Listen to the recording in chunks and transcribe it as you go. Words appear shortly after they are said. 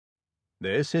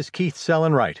This is Keith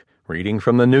Sellenwright, reading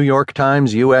from the New York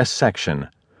Times U.S. section.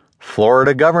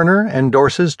 Florida Governor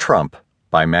Endorses Trump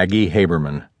by Maggie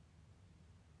Haberman.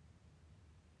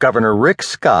 Governor Rick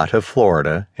Scott of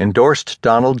Florida endorsed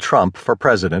Donald Trump for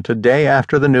president a day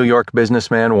after the New York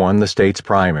businessman won the state's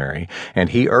primary, and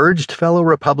he urged fellow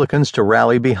Republicans to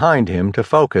rally behind him to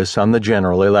focus on the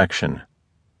general election.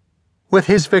 With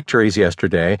his victories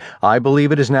yesterday, I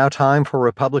believe it is now time for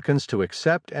Republicans to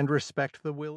accept and respect the will